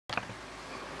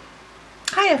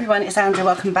everyone, it's Andrew.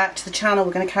 Welcome back to the channel.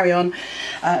 We're going to carry on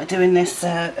doing this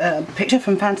picture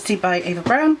from Fantasy by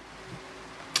Browne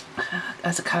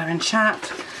as a colour in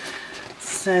chat.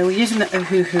 So we're using the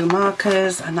Ohuhu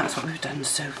markers, and that's what we've done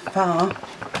so far.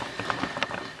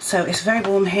 So it's very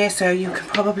warm here, so you can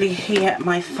probably hear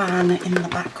my fan in the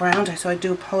background, so I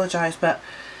do apologise, but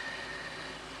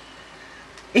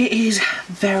it is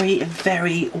very,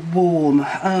 very warm.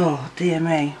 Oh dear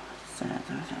me.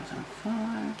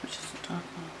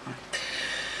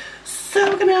 So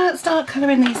we're going to start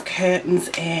colouring these curtains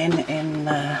in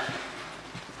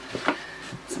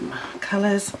some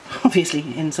colours, obviously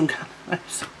in some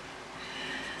colours.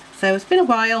 So it's been a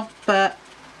while, but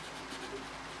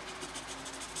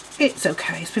it's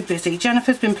okay, it's been busy.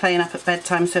 Jennifer's been playing up at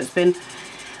bedtime, so it's been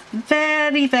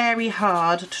very, very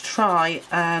hard to try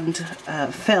and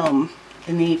film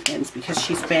in the evenings because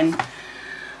she's been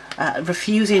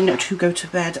refusing to go to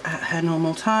bed at her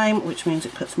normal time, which means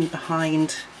it puts me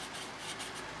behind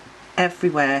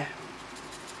everywhere.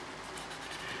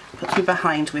 Puts me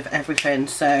behind with everything,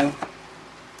 so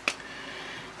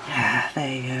yeah,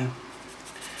 there you go.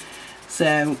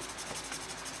 So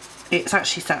it's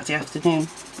actually Saturday afternoon,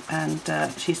 and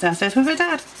she's downstairs with her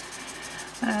dad,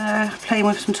 playing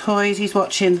with some toys. He's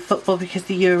watching football because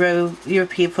the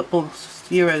European football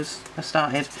Euros have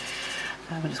started.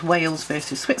 It's Wales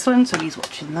versus Switzerland, so he's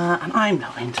watching that, and I'm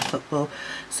not into football,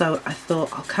 so I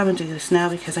thought I'll come and do this now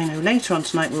because I know later on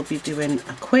tonight we'll be doing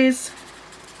a quiz,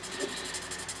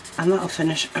 and that'll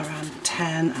finish around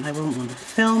 10 and I won't want to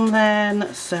film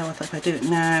then, so I thought if I do it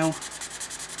now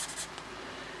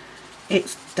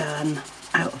it's done,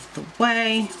 out of the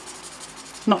way.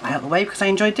 Not out of the way because I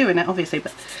enjoy doing it obviously,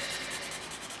 but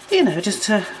you know, just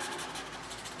to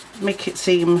make it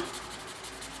seem,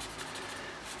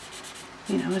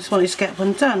 you know, I just wanted to get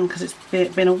one done because it's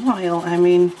been a while. I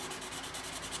mean,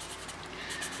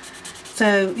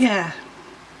 so yeah.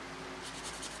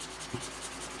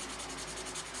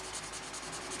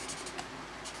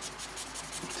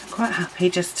 So I'm quite happy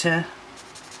just to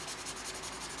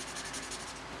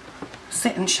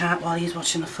sit and chat while he's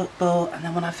watching the football, and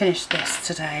then when I finish this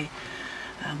today,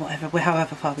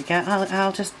 however far we get,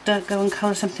 I'll just go and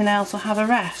colour something else or have a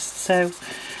rest. So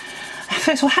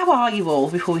first of all, how are you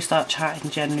all before we start chatting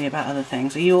generally about other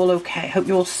things? Are you all okay? Hope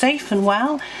you're all safe and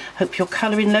well. Hope you're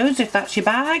colouring loads if that's your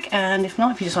bag, and if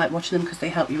not, if you just like watching them because they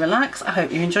help you relax, I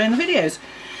hope you're enjoying the videos.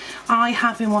 I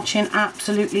have been watching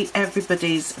absolutely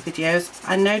everybody's videos.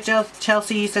 I know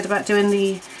Chelsea, you said about doing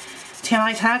the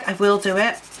TMI tag. I will do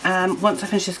it. Once I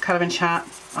finish this colouring chat,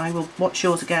 I will watch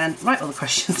yours again, write all the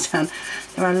questions down.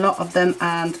 There are a lot of them,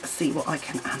 and see what I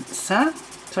can answer.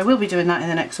 So I will be doing that in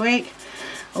the next week.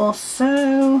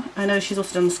 Also, I know she's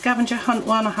also done the scavenger hunt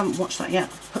one. I haven't watched that yet.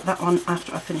 I'll put that on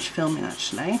after I finish filming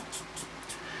actually.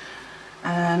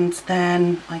 And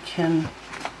then I can,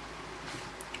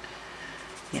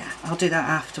 yeah, I'll do that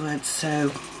afterwards.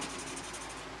 So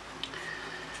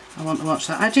I want to watch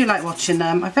that. I do like watching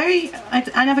them. I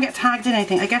never get tagged in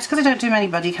anything, I guess because I don't do many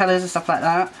buddy colours and stuff like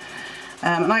that.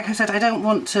 And like I said, I don't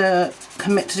want to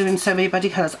commit to doing so many buddy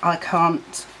colours. I can't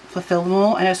fulfil them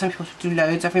all. I know some people do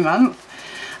loads every month.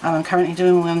 I'm currently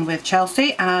doing one with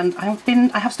Chelsea, and I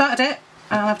have started it,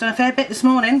 and I've done a fair bit this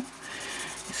morning.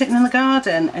 It's sitting in the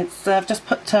garden. It's I've just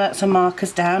put some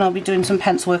markers down. I'll be doing some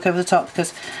pencil work over the top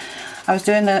because I was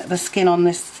doing the skin on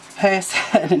this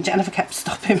person and Jennifer kept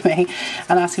stopping me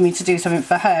and asking me to do something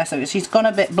for her, so she's gone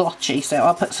a bit blotchy, so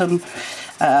I'll put some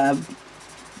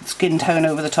skin tone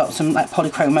over the top, some like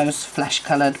polychromos, flesh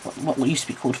coloured, what used to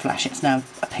be called flesh, it's now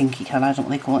a pinky colour, I don't know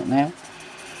what they call it now,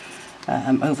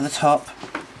 over the top,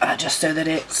 just so that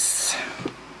it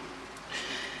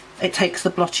takes the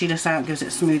blotchiness out, gives it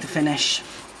a smoother finish.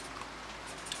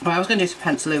 Well, I was going to do some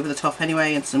pencil over the top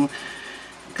anyway and some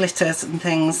glitters and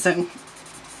things, so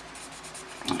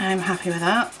I'm happy with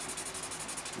that.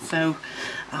 So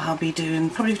I'll be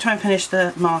probably try and finish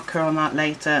the marker on that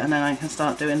later, and then I can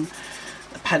start doing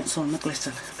the pencil and the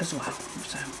glitter as well.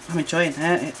 So I'm enjoying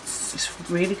it. It's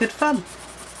really good fun.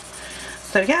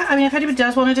 So yeah, I mean, if anybody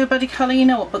does want to do a buddy colour, you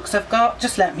know what books I've got,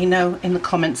 just let me know in the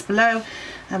comments below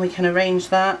and we can arrange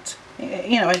that.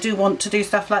 You know, I do want to do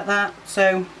stuff like that,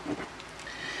 so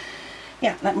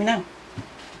yeah, let me know.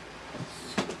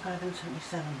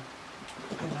 577.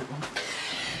 That one.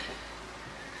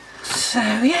 So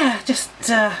yeah, just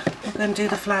we're going to do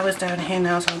the flowers down here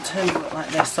now, so I'll turn it like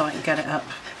this so I can get it up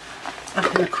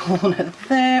in the corner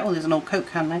there. Oh, there's an old Coke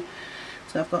can there.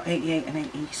 So I've got 88 and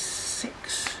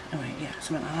 86. Oh wait, yeah,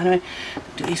 something like that. Anyway,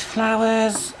 do these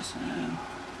flowers. So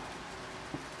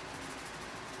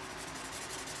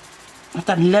I've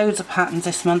done loads of patterns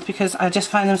this month because I just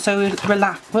find them so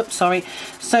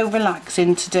so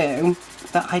relaxing to do,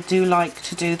 that I do like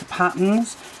to do the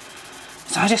patterns.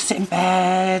 So I just sit in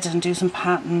bed and do some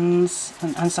patterns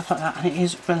and stuff like that, and it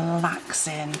is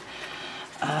relaxing.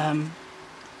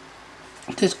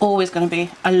 There's always going to be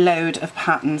a load of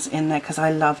patterns in there because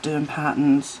I love doing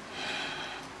patterns.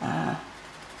 I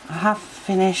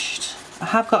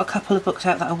have got a couple of books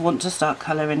out that I want to start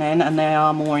colouring in, and they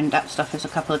are more in-depth stuff. There's a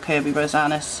couple of Kirby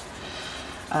Rosanis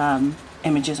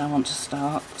images I want to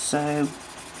start, so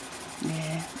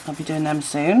yeah, I'll be doing them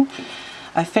soon.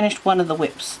 I finished one of the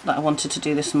whips that I wanted to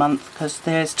do this month because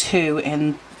there's 2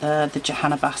 in the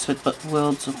Johanna Basford book,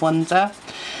 Worlds of Wonder.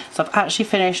 So I've actually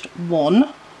finished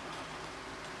one,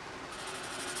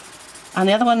 and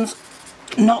the other one's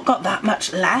not got that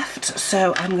much left,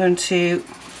 so I'm going to,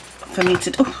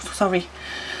 oh sorry,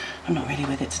 I'm not really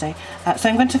with it today. So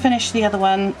I'm going to finish the other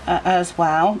one as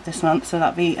well this month, so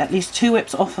that'll be at least 2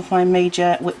 whips off of my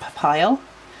major whip pile.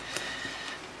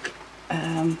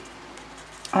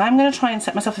 I'm going to try and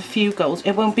set myself a few goals.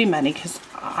 It won't be many because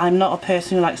I'm not a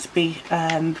person who likes to be,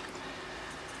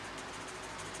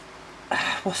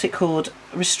 what's it called,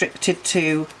 restricted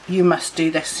to, you must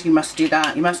do this, you must do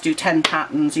that, you must do 10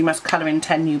 patterns, you must colour in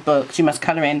 10 new books, you must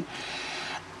colour in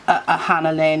a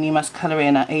Hannah Lynn, you must colour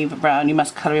in a Ava Browne, you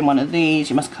must colour in one of these,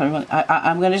 you must colour in one.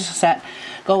 I'm going to just set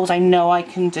goals I know I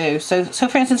can do. So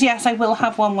for instance, yes, I will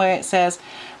have one where it says,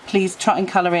 please try and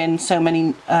colour in so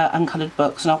many uncoloured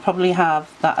books, and I'll probably have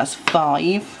that as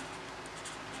 5.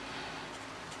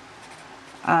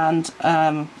 And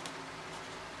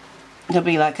there'll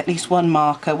be like at least 1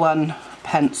 marker, 1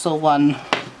 pencil, 1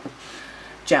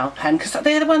 gel pen, because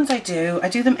they're the ones I do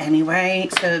them anyway,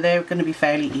 so they're going to be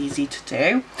fairly easy to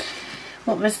do.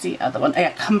 What was the other one?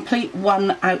 Yeah, complete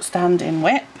 1 outstanding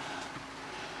whip.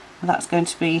 That's going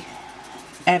to be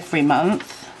every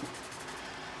month.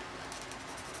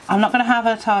 I'm not going to have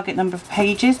a target number of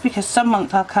pages because some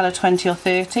months I'll colour 20 or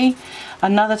 30.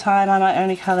 Another time I might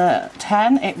only colour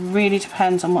 10. It really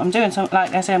depends on what I'm doing. So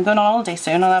like I say, I'm going on holiday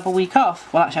soon. I'll have a week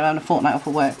off. Well, actually I'm having a fortnight off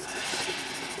of work.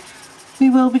 We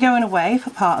will be going away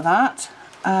for part of that.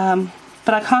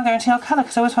 But I can't guarantee I'll colour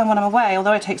because I always find when I'm away,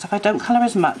 although I take stuff, I don't colour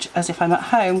as much as if I'm at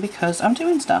home because I'm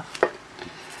doing stuff.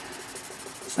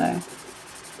 So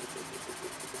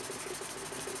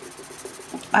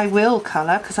I will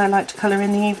colour because I like to colour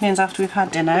in the evenings after we've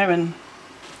had dinner and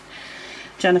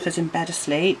Jennifer's in bed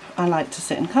asleep. I like to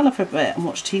sit and colour for a bit and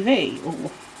watch TV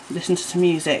or listen to some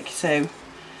music. So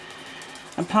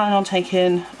I'm planning on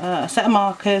taking a set of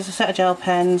markers, a set of gel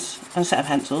pens and a set of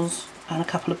pencils and a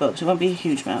couple of books. It won't be a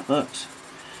huge amount of books,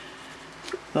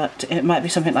 but it might be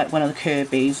something like one of the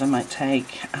Kirby's I might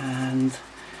take, and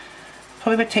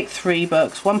probably would take 3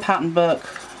 books, 1 pattern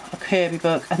book, a Kirby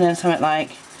book, and then something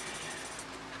like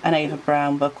an Ava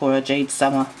Browne book or a Jade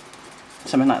Summer,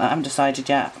 something like that. I haven't decided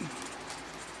yet.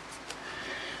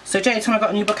 So Jade Summer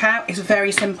got a new book out. It's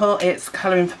very simple. It's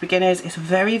colouring for beginners. It's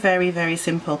very, very, very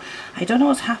simple. I don't know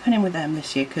what's happening with them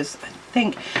this year because I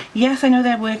think, yes, I know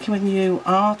they're working with new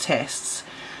artists,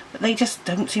 but they just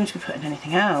don't seem to be putting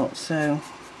anything out. So,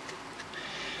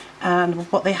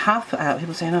 and what they have put out,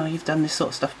 people saying, oh, you've done this sort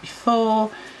of stuff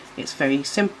before. It's very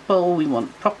simple. We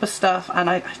want proper stuff, and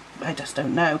I just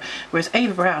don't know. Whereas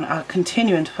Ava Browne are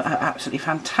continuing to put out absolutely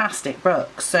fantastic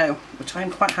books, so which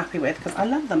I'm quite happy with because I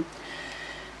love them.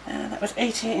 That was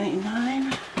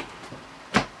 £88.89.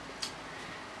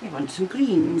 We want some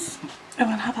greens. Oh,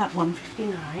 I'll have that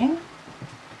 £1.59.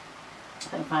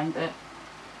 Don't find it.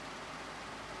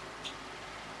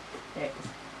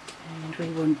 And we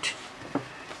want,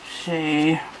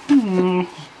 say,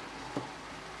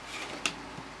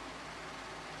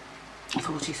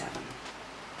 47.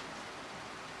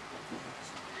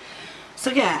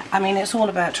 So yeah, I mean, it's all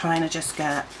about trying to just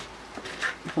get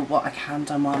what I can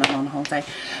done while I'm on holiday.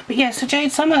 But yeah, so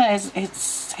Jade Summer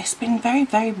it's been very,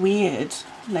 very weird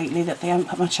lately that they haven't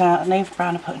put much out, and Ava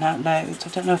Browne are putting out loads. I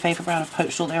don't know if Ava Browne have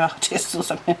poached all their artists or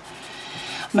something.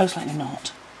 Most likely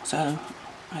not. So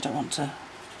I don't want to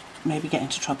maybe get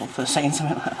into trouble for saying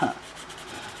something like that.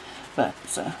 But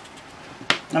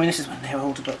I mean, this is one of their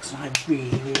older books, and I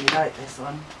really, really like this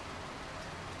one.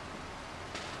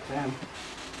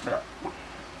 But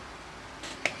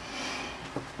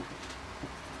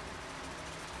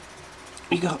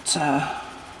you got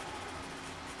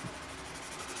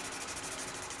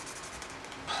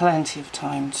plenty of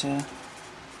time to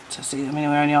see. I mean,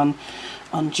 we're only on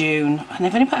June, and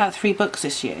they've only put out 3 books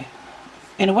this year.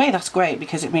 In a way, that's great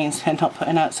because it means they're not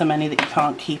putting out so many that you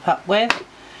can't keep up with,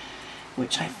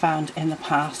 which I found in the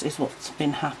past is what's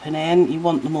been happening. You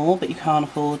want them all, but you can't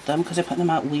afford them because they're putting them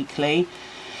out weekly.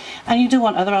 And you do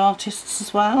want other artists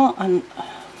as well, and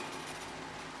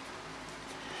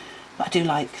but I do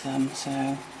like them,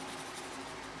 so.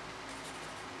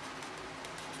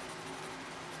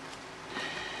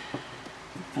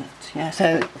 But yeah,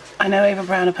 so I know Ava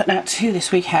Browne are putting out 2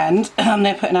 this weekend.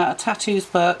 They're putting out a tattoos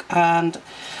book and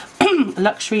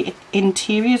luxury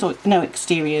interiors, or no,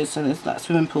 exteriors, so there's like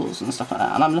swimming pools and stuff like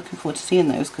that, and I'm looking forward to seeing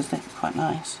those because they're quite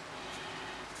nice.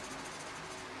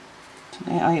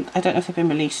 I don't know if they've been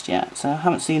released yet, so I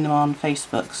haven't seen them on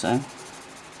Facebook, so I'll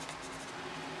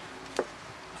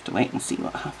have to wait and see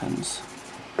what happens.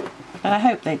 But I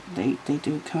hope they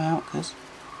do come out, because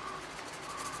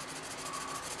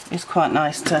it's quite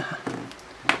nice to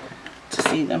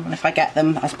see them, and if I get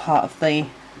them as part of the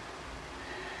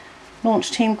launch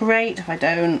team, great. If I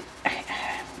don't,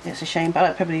 it's a shame, but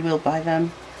I probably will buy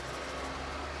them.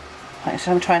 Like I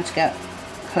said, I'm trying to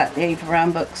collect the Ava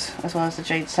Browne books as well as the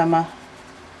Jade Summer,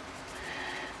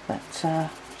 but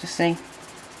just see.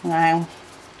 Now,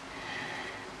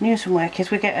 news from work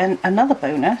is we're getting another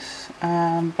bonus,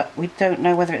 but we don't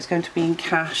know whether it's going to be in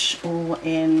cash or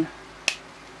in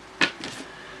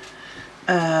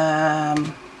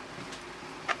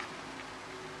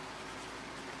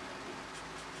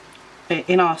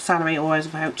our salary or as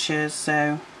vouchers,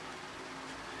 so,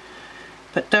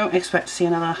 but don't expect to see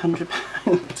another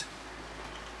 £100.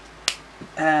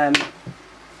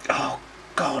 Oh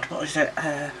god, what was it,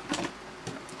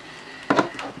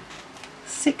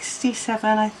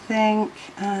 67 I think,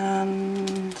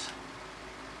 and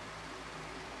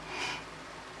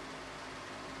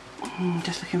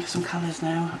just looking for some colours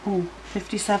now. Oh,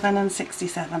 57 and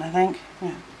 67 I think,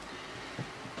 yeah.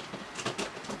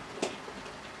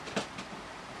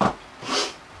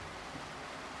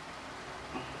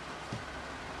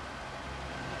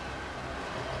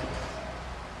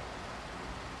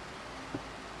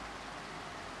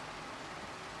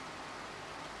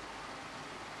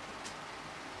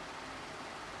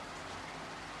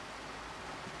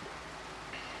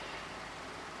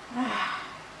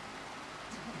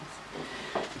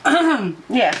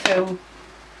 Yeah, so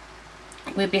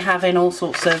we'll be having all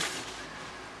sorts of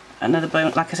another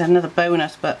bonus, like I said, another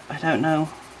bonus, but I don't know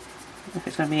if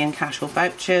it's going to be in cash or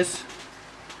vouchers.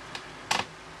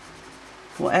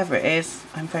 Whatever it is,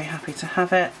 I'm very happy to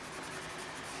have it.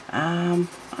 I'm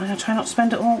going to try not to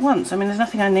spend it all at once. I mean, there's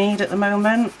nothing I need at the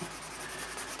moment.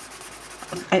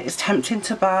 It's tempting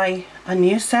to buy a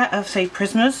new set of, say,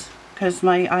 Prismas, because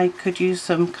I could use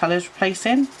some colours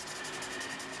replacing.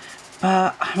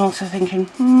 But I'm also thinking,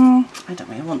 I don't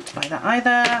really want to buy that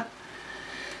either.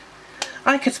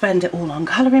 I could spend it all on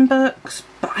colouring books,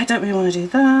 but I don't really want to do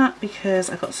that because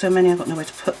I've got so many, I've got nowhere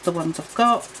to put the ones I've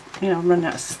got. You know, I'm running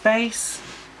out of space.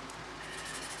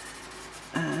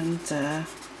 And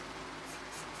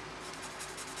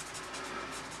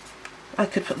I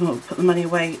could put the money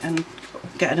away and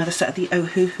get another set of the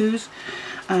Ohuhus.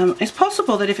 It's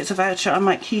possible that if it's a voucher I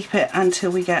might keep it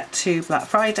until we get to Black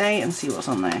Friday and see what's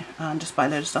on there, and just buy a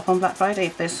load of stuff on Black Friday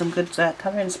if there's some good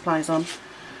colouring supplies on.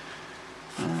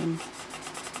 And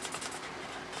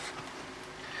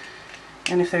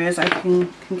if there is, I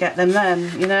can get them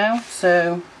then, you know,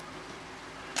 so,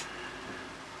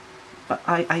 but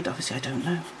I obviously I don't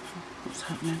know what's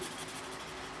happening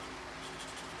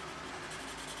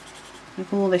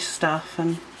with all this stuff,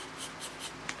 and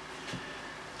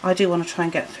I do want to try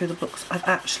and get through the books I've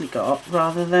actually got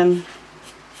rather than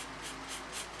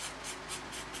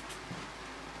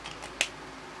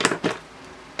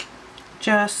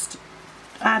just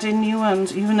adding new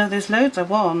ones, even though there's loads I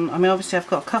want. I mean, obviously I've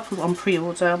got a couple on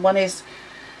pre-order. One is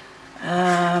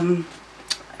oh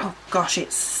gosh,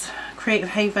 it's Creative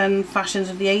Haven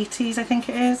Fashions of the 80s I think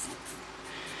it is,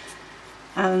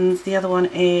 and the other one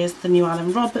is the new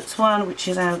Alan Roberts one, which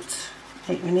is out,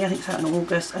 I think it's out in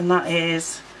August, and that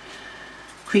is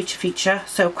creature feature.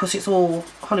 So of course it's all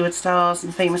Hollywood stars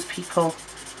and famous people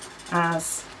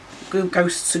as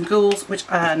ghosts and ghouls, which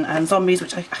and zombies,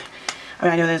 which I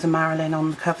mean, I know there's a Marilyn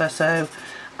on the cover, so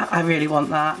I really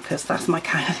want that because that's my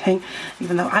kind of thing.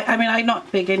 Even though I mean, I'm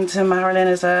not big into Marilyn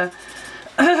as a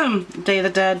Day of the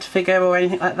Dead figure or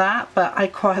anything like that, but I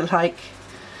quite like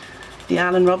the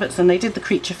Alan Roberts, and they did the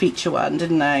creature feature one,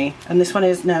 didn't they? And this one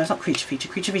is, no, it's not creature feature.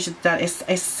 Creature feature,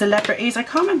 it's celebrities. I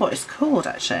can't remember what it's called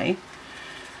actually.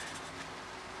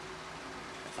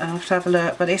 I'll have to have a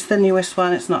look, but it's the newest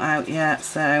one. It's not out yet,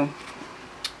 so.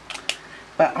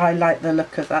 But I like the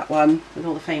look of that one with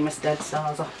all the famous dead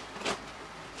stars.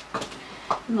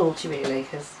 Naughty really,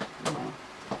 because you know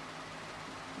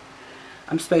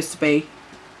I'm supposed to be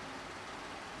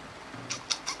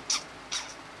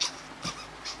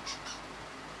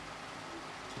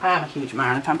I am a huge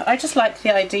Marilyn fan, but I just like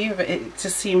the idea of it. It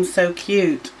just seems so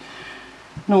cute.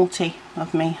 Naughty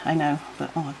of me, I know,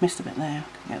 but oh, I've missed a bit there.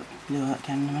 I'll get blue out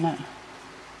again in a minute.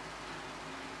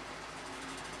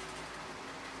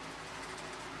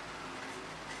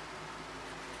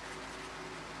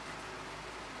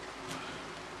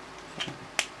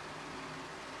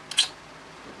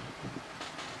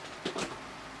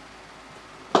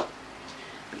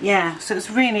 Yeah, so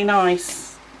it's really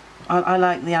nice. I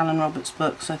like the Alan Roberts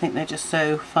books. I think they're just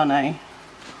so funny.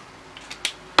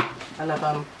 I love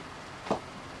them.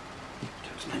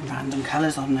 Just putting random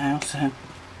colours on now, so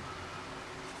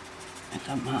it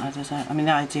doesn't matter, does it? I mean,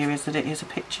 the idea is that it is a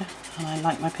picture, and I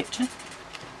like my picture.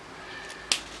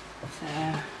 So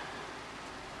that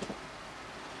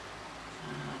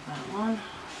one.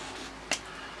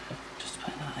 Just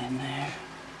put that in there.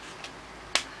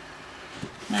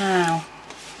 Now,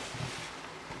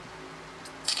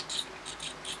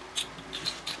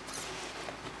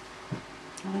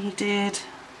 we did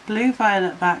blue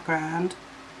violet background,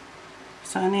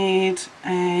 so I need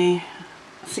a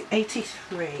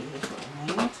 83 is what I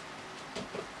need.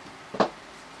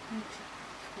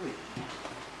 83.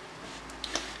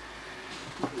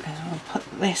 Because I'll put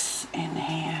this in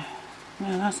here.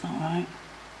 No, that's not right.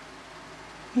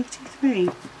 83.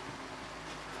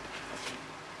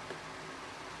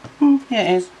 Yeah,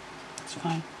 it is. It's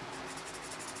fine.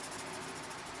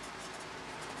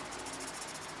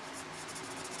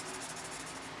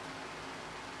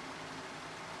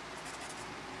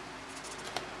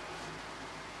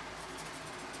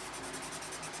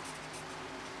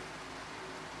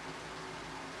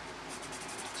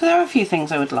 So there are a few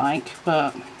things I would like,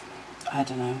 but I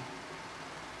don't know.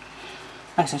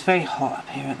 Like I said, it's very hot up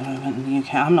here at the moment in the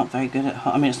UK. I'm not very good at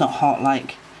hot. I mean, it's not hot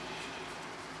like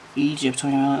Egypt or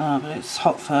anything like that, but it's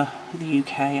hot for the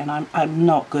UK, and I'm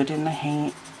not good in the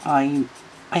heat. I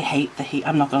hate the heat.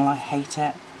 I'm not gonna lie, I hate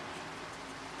it.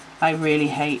 I really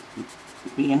hate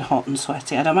being hot and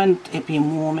sweaty. I don't mind it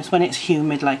being warm. It's when it's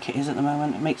humid like it is at the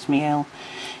moment. It makes me ill.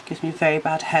 It gives me a very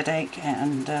bad headache,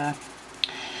 and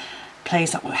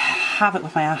plays up havoc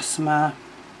with my asthma.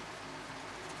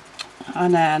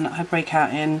 And then I break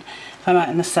out in, if I'm out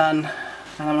in the sun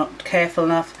and I'm not careful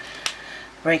enough,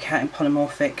 break out in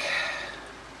polymorphic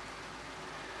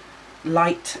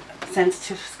light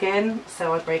sensitive skin,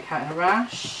 so I break out in a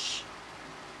rash.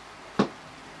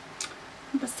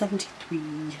 Number 73.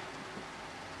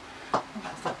 Oh,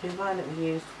 that's that blue violet we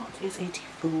used. What is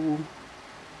 84?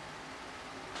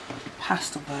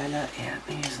 Pastel violet, yeah,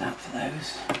 I use that for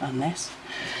those on this.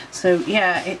 So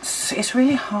yeah, it's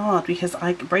really hard because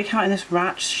I break out in this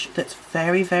rash that's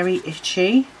very, very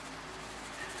itchy.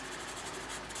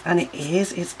 And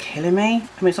it's killing me.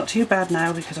 I mean, it's not too bad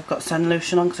now because I've got sun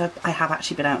lotion on, because I have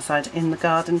actually been outside in the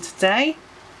garden today.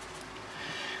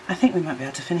 I think we might be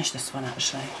able to finish this one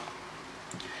actually,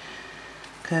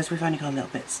 because we've only got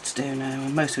little bits to do now,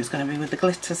 and most of it's going to be with the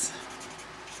glitters.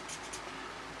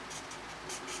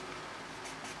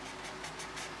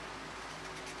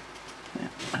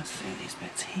 Let's do these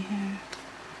bits here.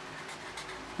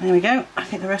 There we go. I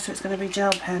think the rest of it's going to be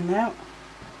gel pen now.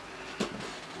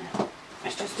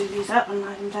 Let's just do these up and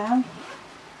lie them down.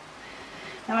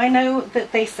 Now I know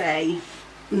that they say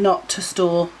not to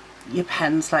store your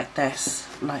pens like this,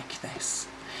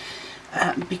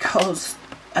 because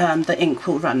the ink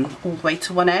will run all the way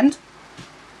to one end.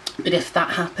 But if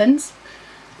that happens,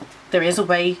 there is a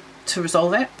way to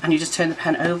resolve it, and you just turn the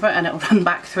pen over and it will run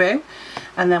back through,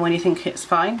 and then when you think it's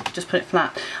fine, just put it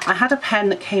flat. I had a pen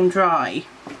that came dry,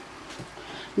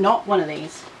 not one of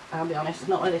these, I'll be honest,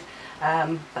 not one of these,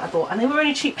 that I bought, and they were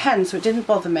only cheap pens, so it didn't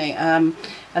bother me, and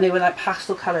they were like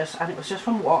pastel colours, and it was just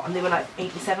from Watt, and they were like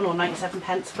 87 or 97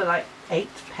 pence for like 8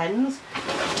 pens,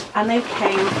 and they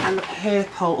came, and the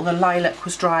purple or the lilac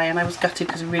was dry, and I was gutted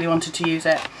because I really wanted to use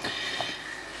it.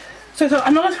 So I thought,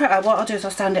 I'm not going to throw it out. What I'll do is I'll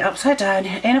stand it upside down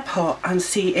in a pot and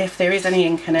see if there is any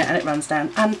ink in it, and it runs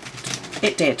down. And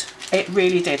it did. It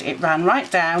really did. It ran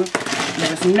right down. There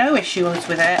was no issues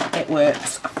with it. It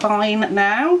works fine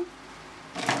now.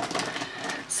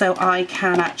 So I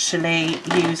can actually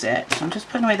use it. So I'm just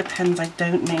putting away the pens I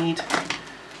don't need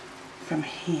from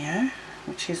here,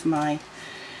 which is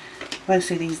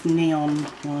mostly these neon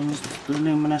ones, the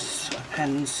luminous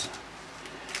pens.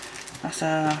 That's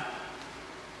a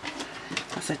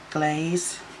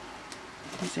glaze.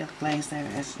 Where's the other glaze? There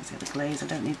it is. There's the other glaze. I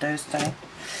don't need those though.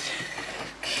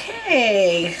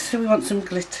 Okay, so we want some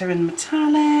glitter and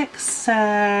metallics.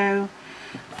 So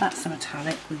that's the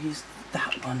metallic. We'll use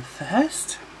that one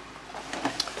first.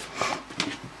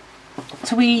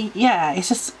 So yeah, it's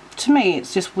just, to me,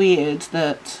 it's just weird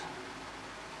that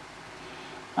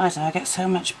I don't know, I get so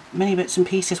many bits and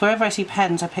pieces. Wherever I see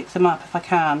pens, I pick them up if I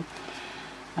can.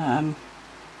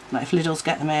 Like if Lidl's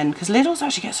get them in, because Lidl's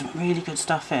actually get some really good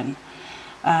stuff in,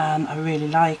 and I really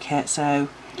like it. So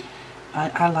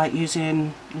I like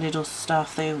using Lidl's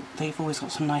stuff. They've always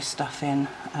got some nice stuff in,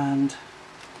 and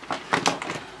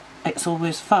it's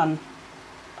always fun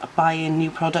buying new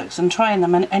products and trying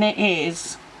them. And it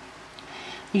is.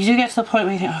 You do get to the point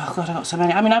where you think, oh god, I got so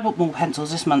many. I mean, I bought more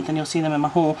pencils this month, and you'll see them in my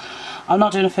haul. I'm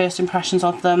not doing a first impressions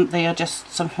of them. They are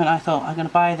just something I thought I'm going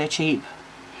to buy. They're cheap.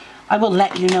 I will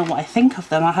let you know what I think of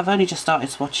them. I have only just started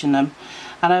swatching them,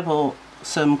 and I bought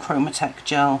some Chromatech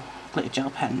gel, glitter gel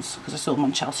pens, because I saw them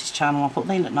on Chelsea's channel. I thought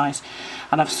they look nice,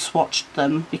 and I've swatched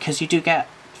them because you do get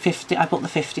 50. I bought the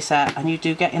 50 set, and you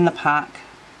do get in the pack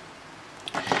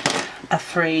a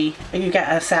free. You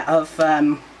get a set of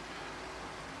oh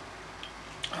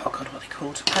god, what are they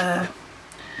called?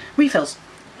 Refills.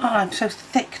 Oh, I'm so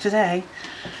thick today.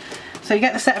 So you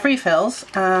get the set of refills,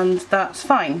 and that's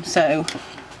fine. So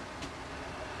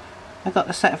I got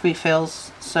the set of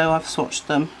refills, so I've swatched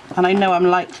them, and I know I'm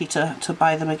likely to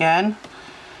buy them again.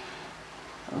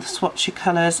 Swatch your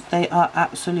colours, they are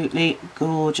absolutely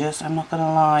gorgeous, I'm not going to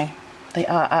lie. They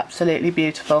are absolutely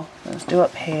beautiful. Let's do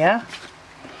up here.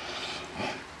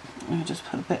 Let me just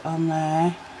put a bit on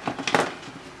there.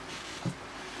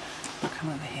 I'll come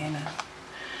over here now.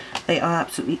 They are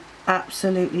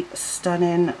absolutely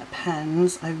stunning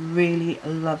pens. I really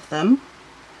love them.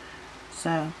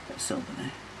 So, put silver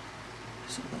there.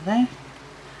 Silver there.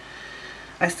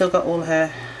 I still got all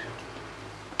her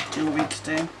jewellery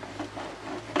to do.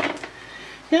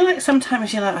 You know, like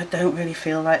sometimes you're like, I don't really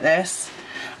feel like this.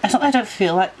 It's not that I don't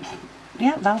feel like,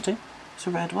 yeah, that'll do. It's a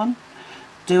red one.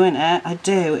 Doing it, I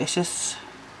do. It's just,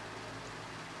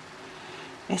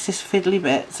 it's this fiddly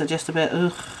bits are just a bit,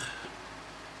 ugh.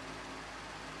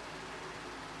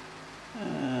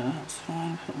 That's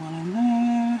fine. Put one in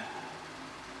there.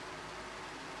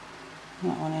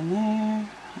 That one in there.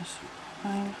 That's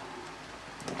fine.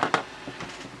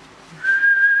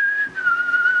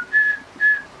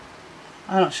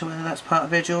 I'm not sure whether that's part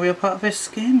of her jewellery or part of her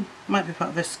skin. It might be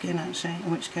part of her skin actually,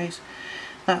 in which case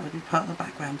that would be part of the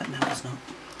background, but no, it's not.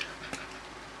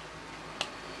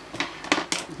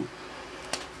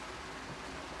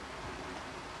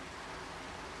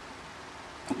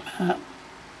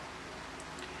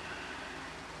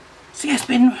 So yeah, it's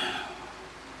been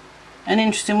an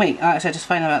interesting week. Like I said, just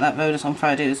finding out about that bonus on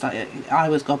Friday was like, I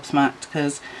was gobsmacked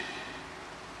because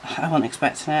I wasn't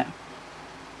expecting it.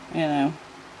 You know,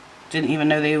 didn't even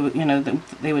know they were, you know,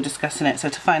 they were discussing it. So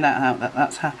to find out how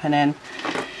that's happening,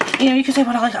 you know, you could say,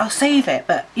 well, I'll save it,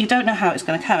 but you don't know how it's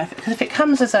going to come. Because if it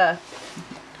comes as a,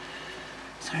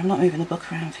 sorry, I'm not moving the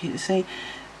book around for you to see.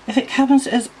 If it comes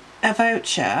as a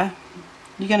voucher,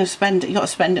 you're going to spend it. You got to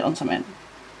spend it on something.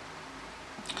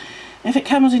 If it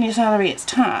comes in your salary, it's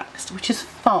taxed, which is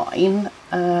fine,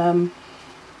 but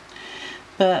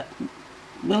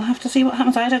we'll have to see what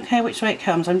happens. I don't care which way it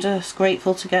comes. I'm just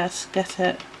grateful to get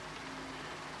it.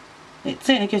 It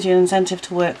certainly gives you an incentive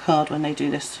to work hard when they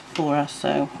do this for us.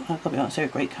 So I've got to be honest, they're a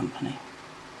great company.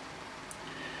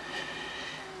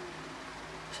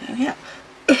 So yeah,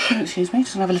 excuse me,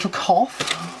 just gonna have a little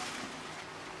cough.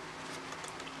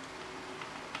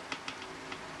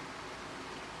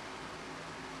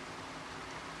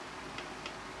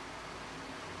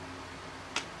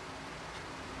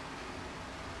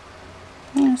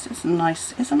 Yes, it's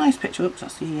nice. It's a nice picture. Oops,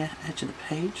 that's the edge of the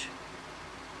page.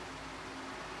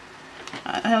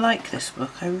 I like this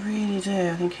book. I really do.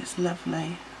 I think it's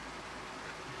lovely.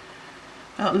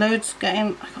 I got loads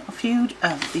getting. I got a few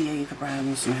of the Ava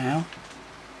Brownes now.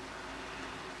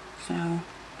 So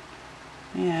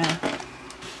yeah.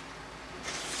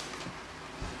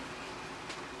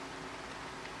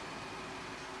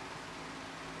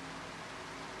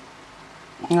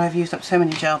 I've used up so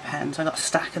many gel pens. I've got a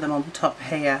stack of them on the top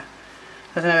here.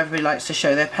 I don't know, everybody likes to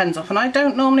show their pens off, and I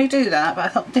don't normally do that, but I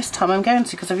thought this time I'm going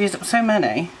to because I've used up so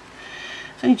many.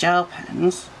 It's only gel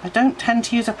pens. I don't tend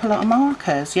to use up a lot of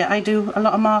markers, yet I do a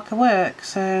lot of marker work,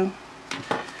 so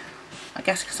I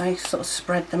guess because I sort of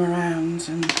spread them around.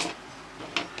 And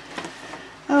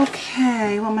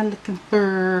okay, what am I looking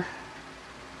for?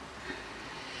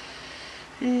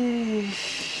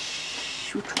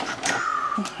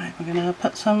 Right, we're going to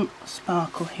put some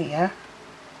sparkle here.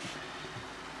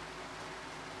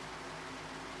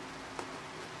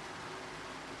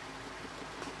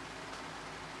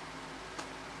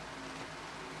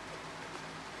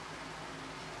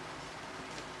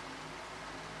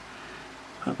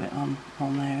 Put a bit on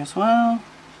there as well.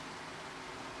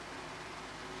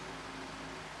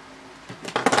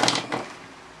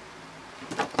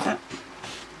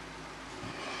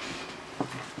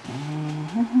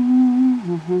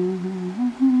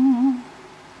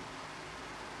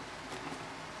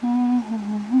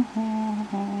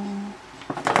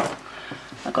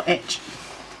 got itch.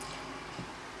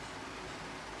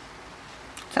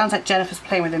 Sounds like Jennifer's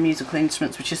playing with her musical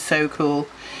instruments, which is so cool.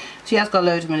 She has got a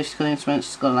load of musical instruments.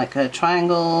 She's got like a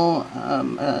triangle,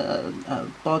 a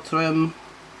bodhram,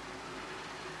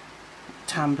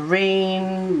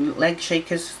 tambourine, leg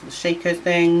shakers, shaker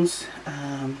things,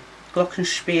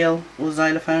 glockenspiel or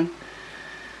xylophone,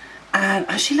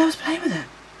 and she loves playing with it.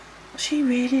 She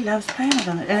really loves playing with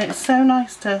it, and it's so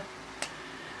nice to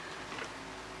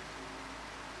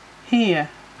hear.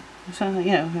 It sounds like,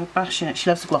 you know, her bashing it. She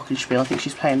loves the glockenspiel. I think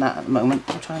she's playing that at the moment.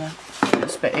 I'm trying to get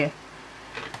this bit here.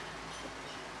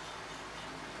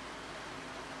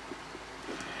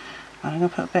 And I'm going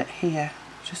to put a bit here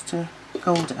just to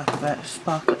gold it up a bit,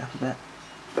 sparkle it up a bit.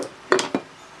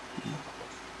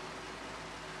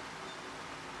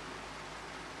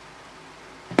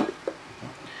 There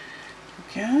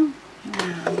we go.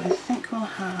 Now I think we'll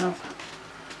have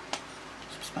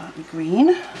some sparkly green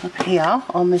up here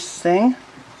on this thing.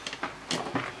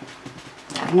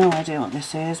 I have no idea what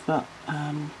this is, but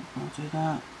I'll do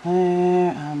that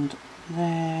there and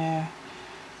there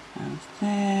and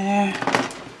there.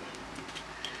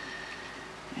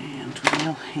 And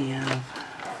we'll have,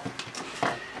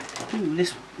 ooh,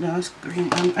 this nice green,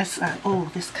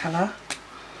 oh, this colour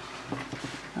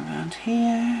around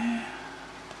here.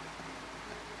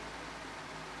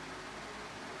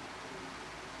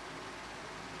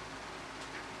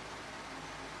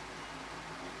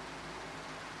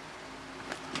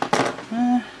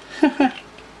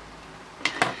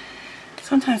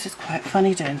 Sometimes it's quite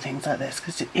funny doing things like this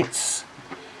because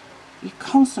you're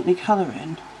constantly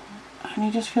colouring. And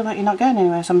you just feel like you're not going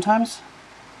anywhere sometimes.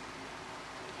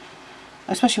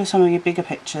 Especially with some of your bigger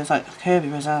pictures, like the Kirby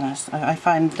Rosannas. I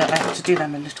find that I have to do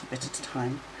them a little bit at a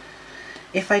time.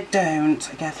 If I don't,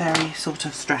 I get very sort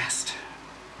of stressed.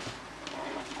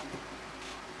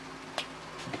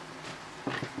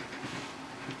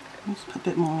 Let's put a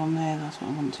bit more on there, that's what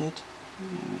I wanted.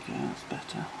 There we go, that's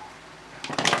better.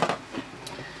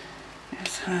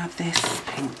 Let's have this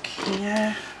pink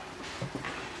here.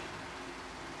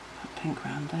 Pink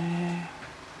around there.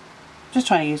 Just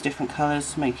trying to use different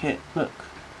colours to make it look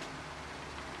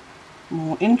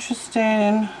more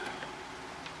interesting.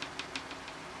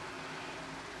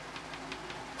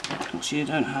 Of course you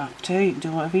don't have to, you can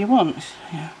do whatever you want.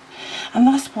 Yeah. And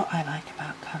that's what I like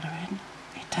about colouring.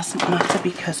 It doesn't matter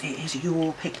because it is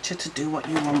your picture to do what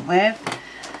you want with.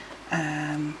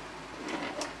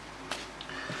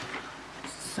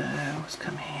 So let's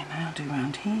come here now, do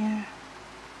around here.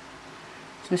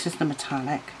 This is the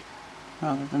metallic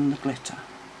rather than the glitter.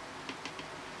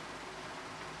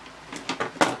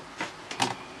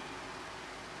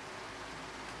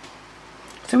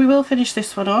 So we will finish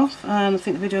this one off, and I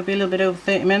think the video will be a little bit over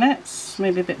 30 minutes,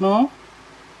 maybe a bit more.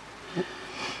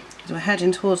 So we're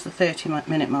heading towards the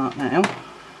 30-minute mark now.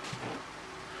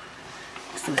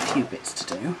 Still a few bits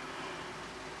to do.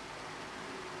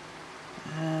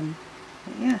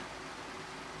 But yeah.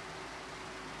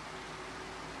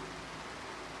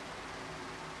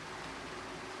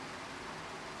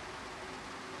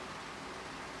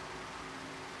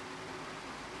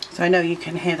 So I know you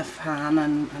can hear the fan,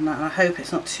 and I hope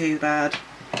it's not too bad.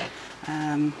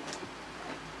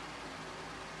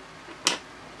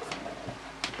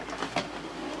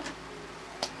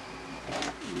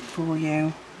 For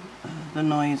you, the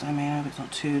noise, I mean, I hope it's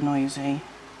not too noisy.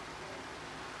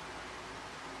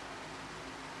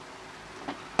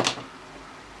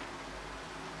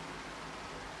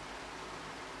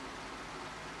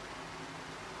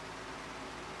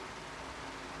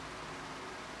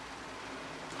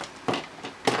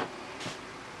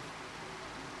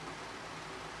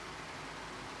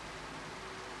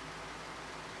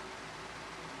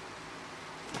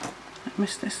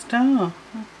 Missed this star.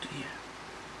 Oh dear.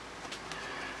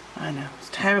 I know, it's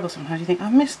terrible sometimes. You think,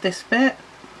 I've missed this bit.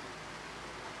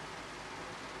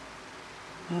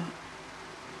 But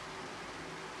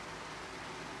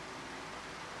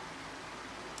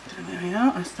so there we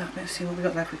are, that's that bit. See what we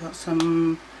got left. We got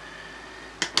some.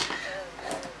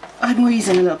 I'm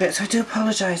wheezing a little bit, so I do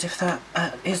apologise if that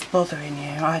is bothering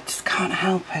you. I just can't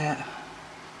help it.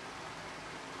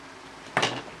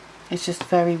 It's just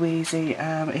very wheezy.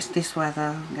 It's this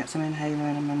weather. I'll get some inhaler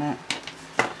in a minute.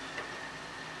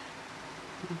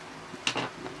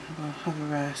 We'll have a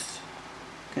rest.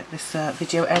 Get this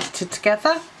video edited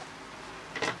together.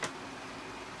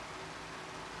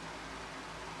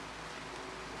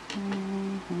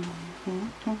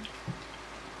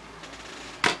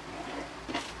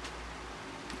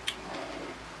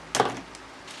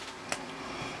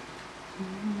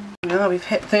 Well, we've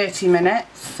hit 30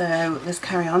 minutes, so let's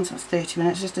carry on. So that's 30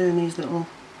 minutes, just doing these little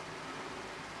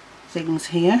things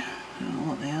here. I don't know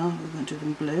what they are, we're going to do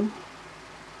them blue.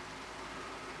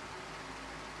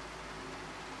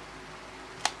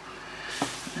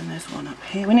 And there's one up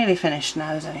here. We're nearly finished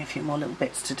now, there's only a few more little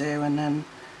bits to do and then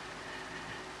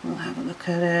we'll have a look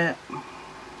at it.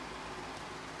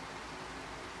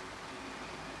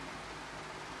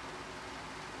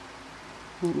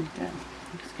 There we go.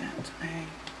 Let's get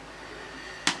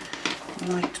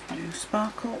a light blue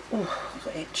sparkle. Oh, I've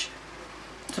got itch.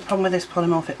 It's a problem with this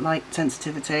polymorphic light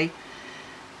sensitivity.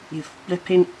 You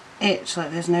flipping itch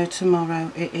like there's no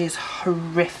tomorrow. It is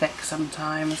horrific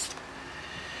sometimes.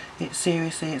 It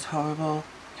seriously, it's horrible.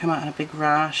 Come out in a big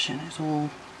rash and it's all...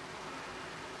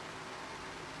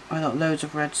 I've got loads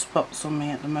of red spots on me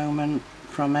at the moment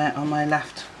from it on my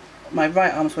left. My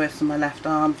right arm's worse than my left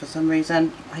arm for some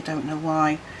reason. I don't know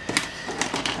why.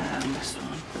 This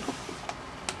one.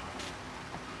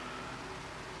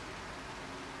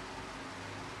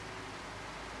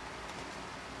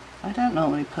 I don't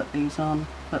normally put these on,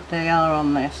 but they are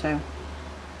on there, so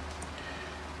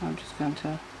I'm just going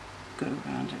to go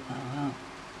around it like that.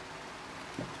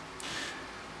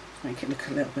 Just make it look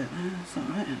a little bit there. That's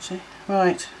alright actually.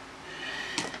 Right.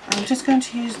 I'm just going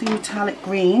to use the metallic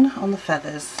green on the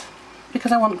feathers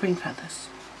because I want green feathers.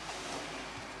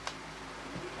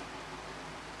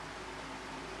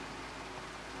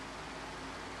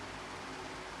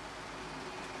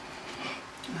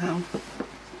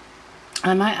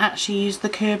 I might actually use the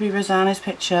Kirby Rosanes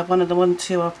picture, one of the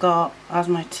two I've got, as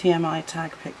my TMI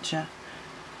tag picture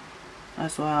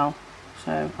as well.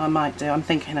 So I might do, I'm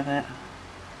thinking of it.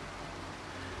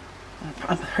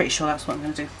 I'm pretty sure that's what I'm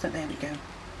going to do, but there we go.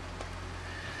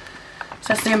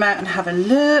 So let's zoom out and have a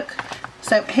look.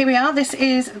 So here we are, this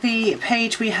is the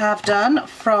page we have done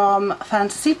from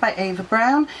Fantasy by Ava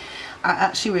Browne. I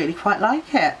actually really quite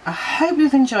like it. I hope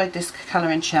you've enjoyed this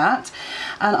colouring chat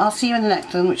and I'll see you in the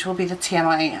next one, which will be the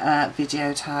TMI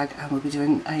video tag, and we'll be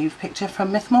doing a picture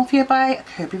from Mythmorphia by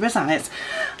Kirby Rosanes,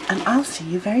 and I'll see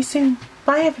you very soon.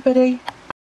 Bye everybody.